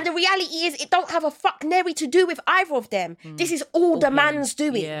 Yeah. And the reality is, it don't have a fuck nary to do with either of them. This is all the man's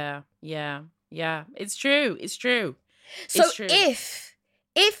doing. Yeah. It's true. So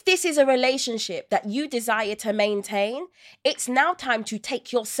if this is a relationship that you desire to maintain, it's now time to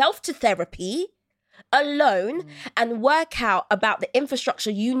take yourself to therapy alone and work out about the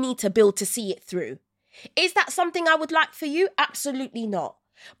infrastructure you need to build to see it through. Is that something I would like for you? Absolutely not.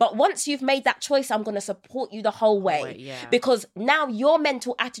 But once you've made that choice, I'm going to support you the whole way. Because now your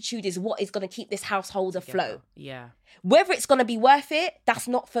mental attitude is what is going to keep this household afloat. Yeah. Whether it's going to be worth it, that's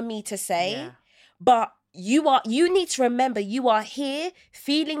not for me to say. Yeah. But you need to remember you are here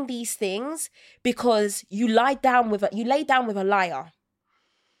feeling these things because you lay down with a liar.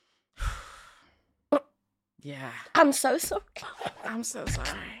 Yeah. I'm so sorry. I'm so sorry.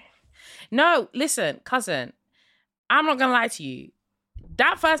 No, listen, cousin, I'm not going to lie to you.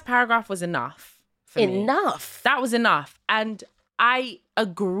 That first paragraph was enough for me. That was enough. And I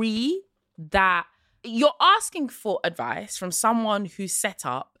agree that you're asking for advice from someone whose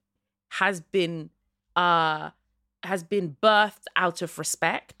setup has been birthed out of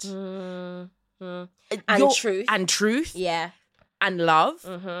respect. And truth. Yeah. And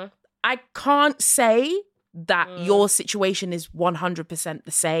love. I can't say that your situation is 100%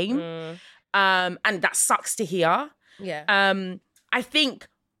 the same. And that sucks to hear. Yeah. I think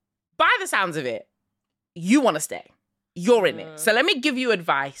by the sounds of it, you want to stay. You're in it. So let me give you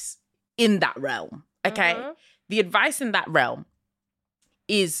advice in that realm, okay? The advice in that realm.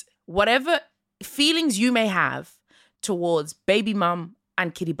 is whatever feelings you may have towards baby mum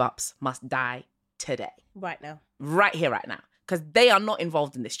and Kitty Bups must die today. Right now. Right here, right now. Because they are not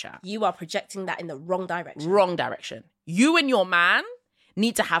involved in this chat. You are projecting that in the wrong direction. Wrong direction. You and your man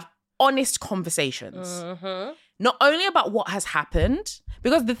need to have honest conversations. Mm-hmm. Not only about what has happened,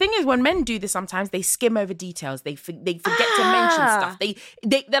 because the thing is, when men do this, sometimes they skim over details. They forget to mention stuff.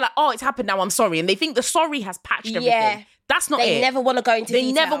 They're like, oh, it's happened now, I'm sorry. And they think the sorry has patched everything. Yeah. That's not it. They never want to go into detail.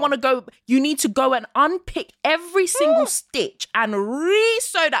 They never want to go. You need to go and unpick every single stitch and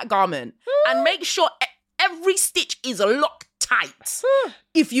re-sew that garment and make sure every stitch is locked tight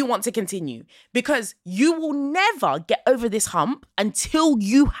if you want to continue. Because you will never get over this hump until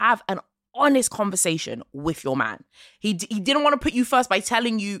you have an honest conversation with your man. He didn't want to put you first by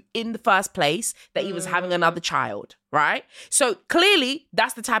telling you in the first place that he was having another child, right? So clearly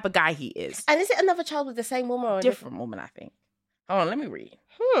that's the type of guy he is. And is it another child with the same woman or a different woman, I think. Hold on, let me read.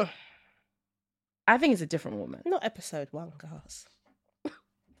 I think it's a different woman. Not episode 1, girls.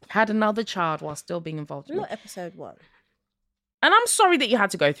 Had another child while still being involved in Not episode 1. And I'm sorry that you had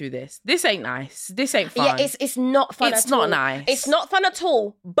to go through this. This ain't nice. This ain't fun. Yeah, it's not fun at all. It's not nice. It's not fun at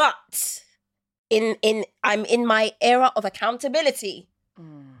all. But I'm in my era of accountability.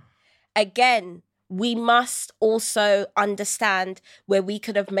 Again, we must also understand where we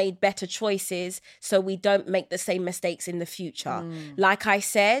could have made better choices so we don't make the same mistakes in the future. Like I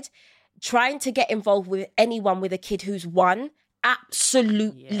said, trying to get involved with anyone with a kid who's 1,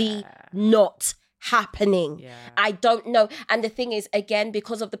 absolutely not happening. Yeah. I don't know. And the thing is, again,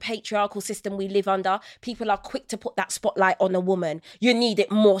 because of the patriarchal system we live under, people are quick to put that spotlight on a woman. You need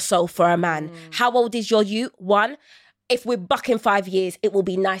it more so for a man. How old is your you? 1. If we're bucking 5 years, it will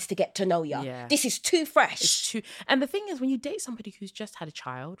be nice to get to know you. Yeah. This is too fresh. It's too. And the thing is, when you date somebody who's just had a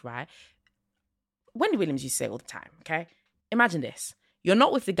child, right? Wendy Williams used to say all the time, okay? Imagine this. You're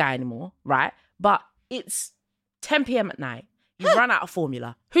not with the guy anymore, right? But it's 10 p.m. at night. You've run out of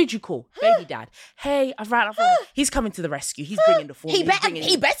formula. Who'd you call? Baby dad. Hey, I've run out of formula. He's coming to the rescue. He's bringing the formula. He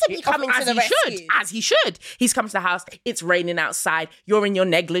better be coming to the rescue. As he should. He's come to the house. It's raining outside. You're in your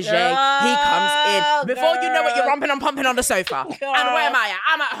negligee. He comes in. Before you know it, you're romping and pumping on the sofa. And where am I at?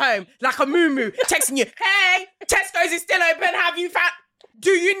 I'm at home. Like a moo-moo. Texting you. Hey, Tesco's is still open. Have you found...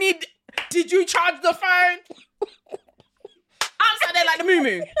 Did you charge the phone? I'm sat there like the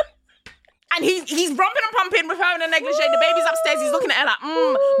moo-moo. And he's romping and pumping with her in a negligee. The baby's upstairs. He's looking at her like,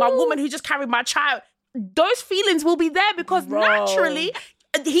 my woman who just carried my child. Those feelings will be there because naturally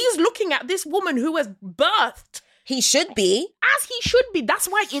he's looking at this woman who has birthed. He should be. As he should be. That's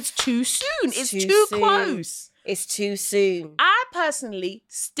why it's too soon. It's too close. It's too soon. I personally,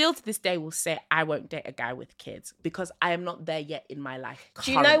 still to this day, will say I won't date a guy with kids because I am not there yet in my life.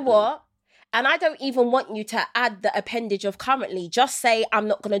 Do you know what? And I don't even want you to add the appendage of currently. Just say, I'm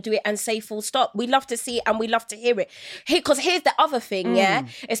not going to do it and say full stop. We love to see it and we love to hear it. Because here's the other thing, yeah?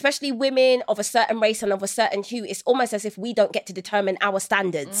 Especially women of a certain race and of a certain hue, it's almost as if we don't get to determine our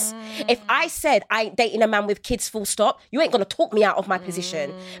standards. If I said I ain't dating a man with kids full stop, you ain't going to talk me out of my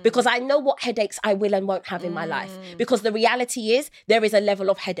position. Because I know what headaches I will and won't have in my life. Because the reality is, there is a level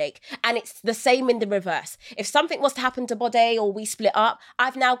of headache. And it's the same in the reverse. If something was to happen to Bode or we split up,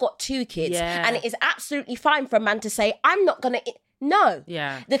 I've now got 2 kids. Yeah. And it is absolutely fine for a man to say, I'm not going to... No.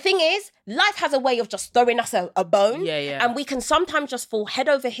 Yeah. The thing is, life has a way of just throwing us a bone. Yeah. And we can sometimes just fall head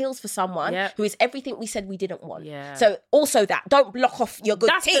over heels for someone who is everything we said we didn't want. Yeah. So also that, don't block off your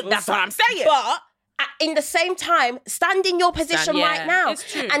good things. That's what I'm saying. But in the same time, stand in your position right now.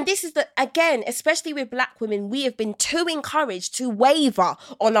 It's true. And this is again, especially with black women, we have been too encouraged to waver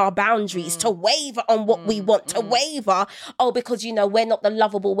on our boundaries, to waver on what we want, to waver. Oh, because, we're not the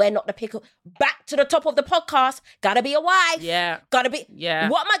lovable, we're not the pickle. Back to the top of the podcast, gotta be a wife. Yeah. Gotta be. Yeah.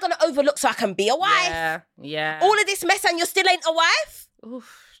 What am I gonna overlook so I can be a wife? Yeah. All of this mess and you still ain't a wife?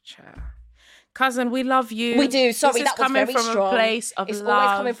 Oof, child. Cousin, we love you. We do. Sorry, that was very strong. It's coming from a place of love. It's love.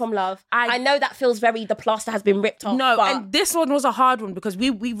 always coming from love. I know that feels the plaster has been ripped off. No, and this one was a hard one because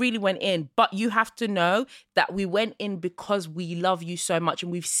we really went in. But you have to know that we went in because we love you so much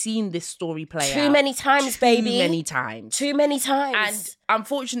and we've seen this story play out. Too many times, baby. Too many times. Too many times. And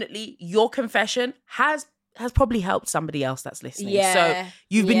unfortunately, your confession has probably helped somebody else that's listening. Yeah. So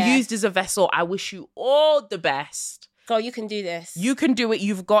you've been used as a vessel. I wish you all the best. Girl, you can do this. You can do it.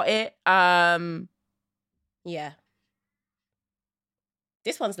 You've got it. Yeah.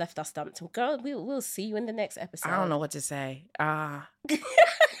 This one's left us stumped. Girl, we'll see you in the next episode. I don't know what to say.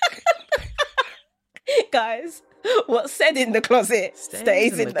 Guys, what's said in the closet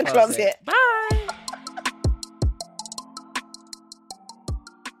stays in the closet. Bye.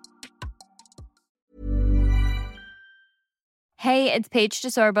 Hey, it's Paige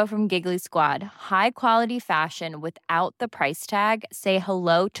DeSorbo from Giggly Squad. High quality fashion without the price tag. Say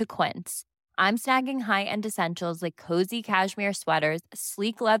hello to Quince. I'm snagging high-end essentials like cozy cashmere sweaters,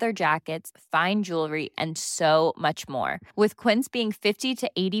 sleek leather jackets, fine jewelry, and so much more. With Quince being 50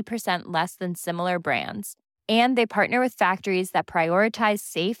 to 80% less than similar brands. And they partner with factories that prioritize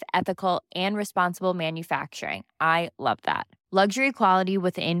safe, ethical, and responsible manufacturing. I love that. Luxury quality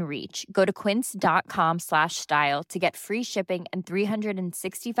within reach. Go to quince.com/style to get free shipping and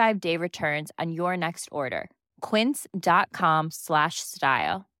 365-day returns on your next order.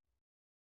 Quince.com/style.